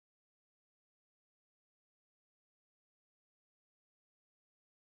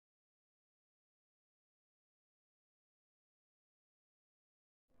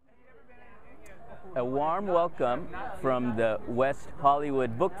A warm welcome from the West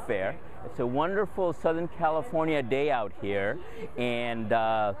Hollywood Book Fair. It's a wonderful Southern California day out here, and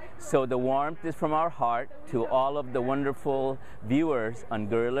so the warmth is from our heart to all of the wonderful viewers on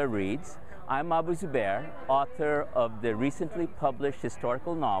Guerrilla Reads. I'm Abu Zubair, author of the recently published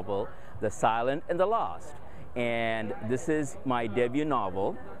historical novel, The Silent and the Lost, and this is my debut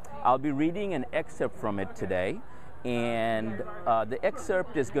novel. I'll be reading an excerpt from it today. And the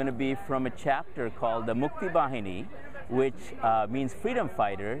excerpt is going to be from a chapter called the Mukti Bahini, which means freedom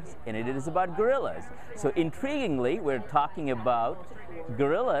fighters, and it is about guerrillas. So intriguingly, we're talking about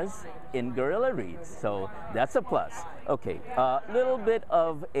guerrillas in Guerrilla Reads, so that's a plus. Okay, a little bit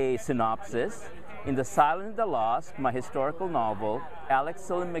of a synopsis. In The Silent and the Lost, my historical novel, Alex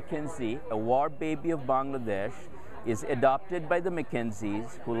Selim Mackenzie, a war baby of Bangladesh, is adopted by the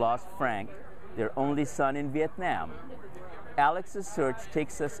Mackenzies, who lost Frank, their only son, in Vietnam. Alex's search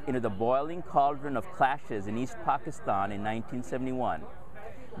takes us into the boiling cauldron of clashes in East Pakistan in 1971.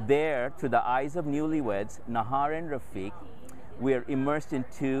 There, through the eyes of newlyweds Nahar and Rafiq, we are immersed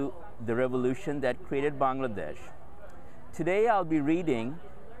into the revolution that created Bangladesh. Today I'll be reading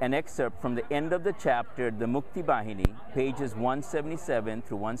an excerpt from the end of the chapter, The Mukti Bahini, pages 177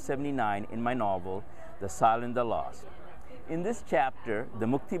 through 179 in my novel, The Silent and the Lost. In this chapter, the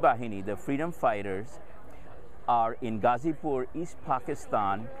Mukti Bahini, the freedom fighters, are in Ghazipur, East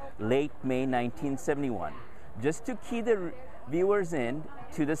Pakistan, late May 1971. Just to key the viewers in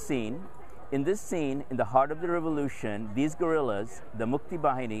to the scene, in this scene, in the heart of the revolution, these guerrillas, the Mukti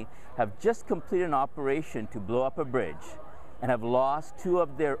Bahini, have just completed an operation to blow up a bridge and have lost two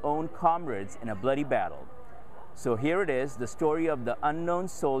of their own comrades in a bloody battle. So here it is, the story of the unknown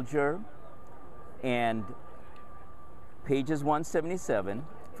soldier, and pages 177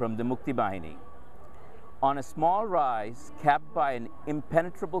 from the Mukti Bahini. On a small rise, capped by an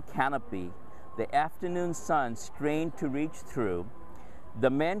impenetrable canopy, the afternoon sun strained to reach through.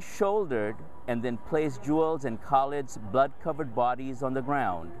 The men shouldered and then placed Jewel's and Khalid's blood-covered bodies on the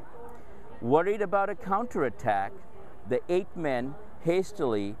ground. Worried about a counterattack, the 8 men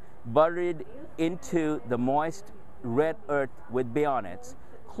hastily buried into the moist red earth with bayonets,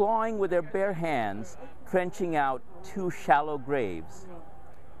 clawing with their bare hands, trenching out 2 shallow graves.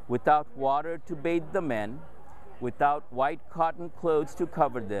 Without water to bathe the men, without white cotton clothes to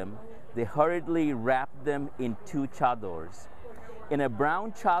cover them, they hurriedly wrapped them in 2 chadors. In a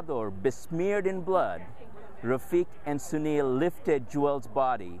brown chador besmeared in blood, Rafiq and Sunil lifted Jewel's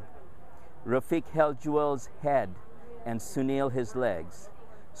body. Rafiq held Jewel's head and Sunil his legs.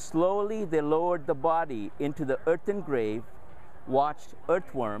 Slowly they lowered the body into the earthen grave, watched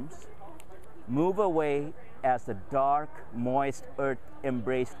earthworms move away as the dark, moist earth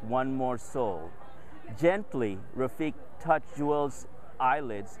embraced one more soul. Gently, Rafiq touched Jewel's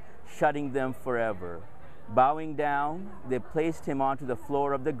eyelids, shutting them forever. Bowing down, they placed him onto the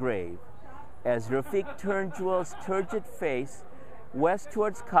floor of the grave. As Rafiq turned Jewel's turgid face west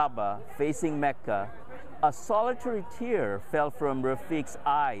towards Kaaba, facing Mecca, a solitary tear fell from Rafiq's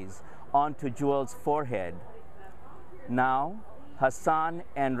eyes onto Jewel's forehead. Now, Hassan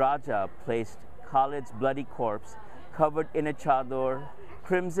and Raja placed Khalid's bloody corpse, covered in a chador,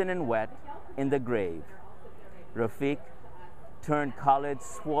 crimson and wet, in the grave. Rafiq turned Khalid's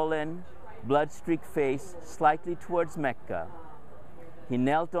swollen, blood-streaked face slightly towards Mecca. He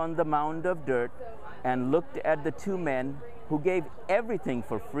knelt on the mound of dirt and looked at the 2 men who gave everything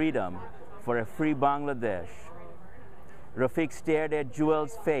for freedom, for a free Bangladesh. Rafiq stared at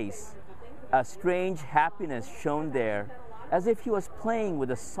Jewel's face. A strange happiness shone there, as if he was playing with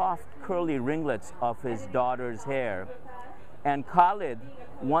the soft, curly ringlets of his daughter's hair. And Khalid,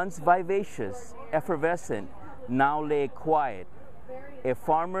 once vivacious, effervescent, now lay quiet. A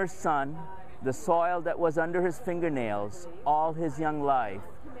farmer's son, the soil that was under his fingernails all his young life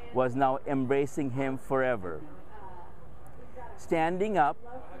was now embracing him forever. Standing up,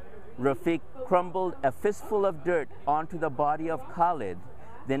 Rafiq crumbled a fistful of dirt onto the body of Khalid,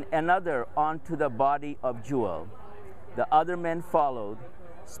 then another onto the body of Jewel. The other men followed.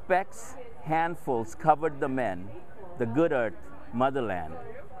 Specks, handfuls covered the men, the good earth, motherland.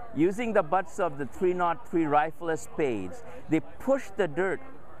 Using the butts of the 303 rifle as spades, they pushed the dirt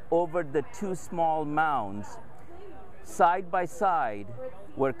over the 2 small mounds, side by side,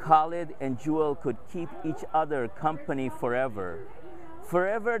 where Khalid and Jewel could keep each other company forever.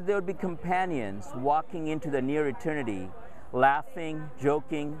 Forever they would be companions, walking into the near eternity, laughing,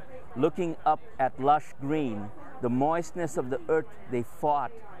 joking, looking up at lush green, the moistness of the earth they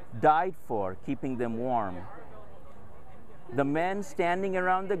fought, died for, keeping them warm. The men standing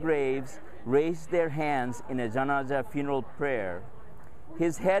around the graves raised their hands in a janaza funeral prayer.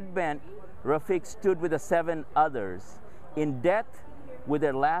 His head bent, Rafiq stood with the 7 others. In death, with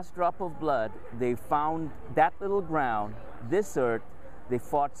their last drop of blood, they found that little ground, this earth they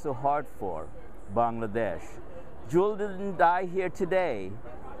fought so hard for, Bangladesh. Jewel didn't die here today.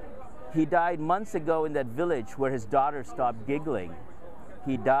 He died months ago in that village where his daughter stopped giggling.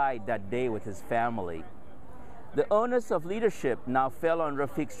 He died that day with his family. The onus of leadership now fell on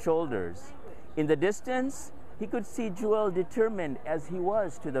Rafiq's shoulders. In the distance, he could see Jewel determined as he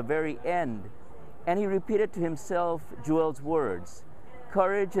was to the very end, and he repeated to himself Jewel's words,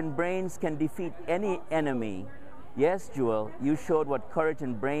 "Courage and brains can defeat any enemy." Yes, Jewel, you showed what courage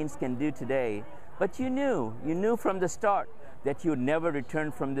and brains can do today, but you knew from the start that you would never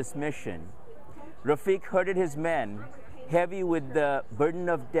return from this mission. Rafiq herded his men, heavy with the burden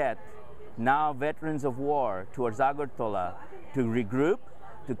of death, now veterans of war, towards Agartala to regroup,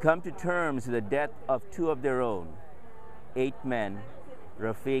 to come to terms with the death of 2 of their own. 8 men,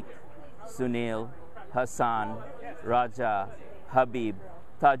 Rafiq, Sunil, Hassan, Raja, Habib,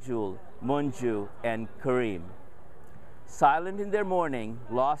 Tajul, Munju, and Karim. Silent in their mourning,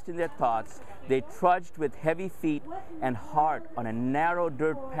 lost in their thoughts, they trudged with heavy feet and heart on a narrow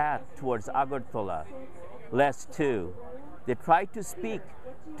dirt path towards Agartala. Lest too, they tried to speak,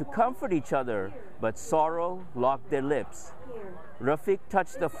 to comfort each other, but sorrow locked their lips. Rafiq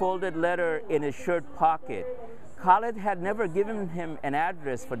touched the folded letter in his shirt pocket. Khalid had never given him an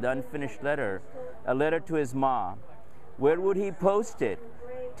address for the unfinished letter, a letter to his ma. Where would he post it?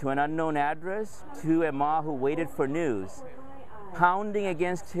 To an unknown address? To a ma who waited for news? Pounding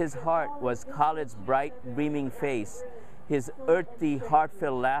against his heart was Khalid's bright, beaming face, his earthy,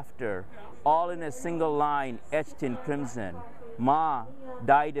 heartfelt laughter, all in a single line etched in crimson. Ma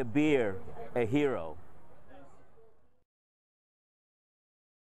died a beer, a hero.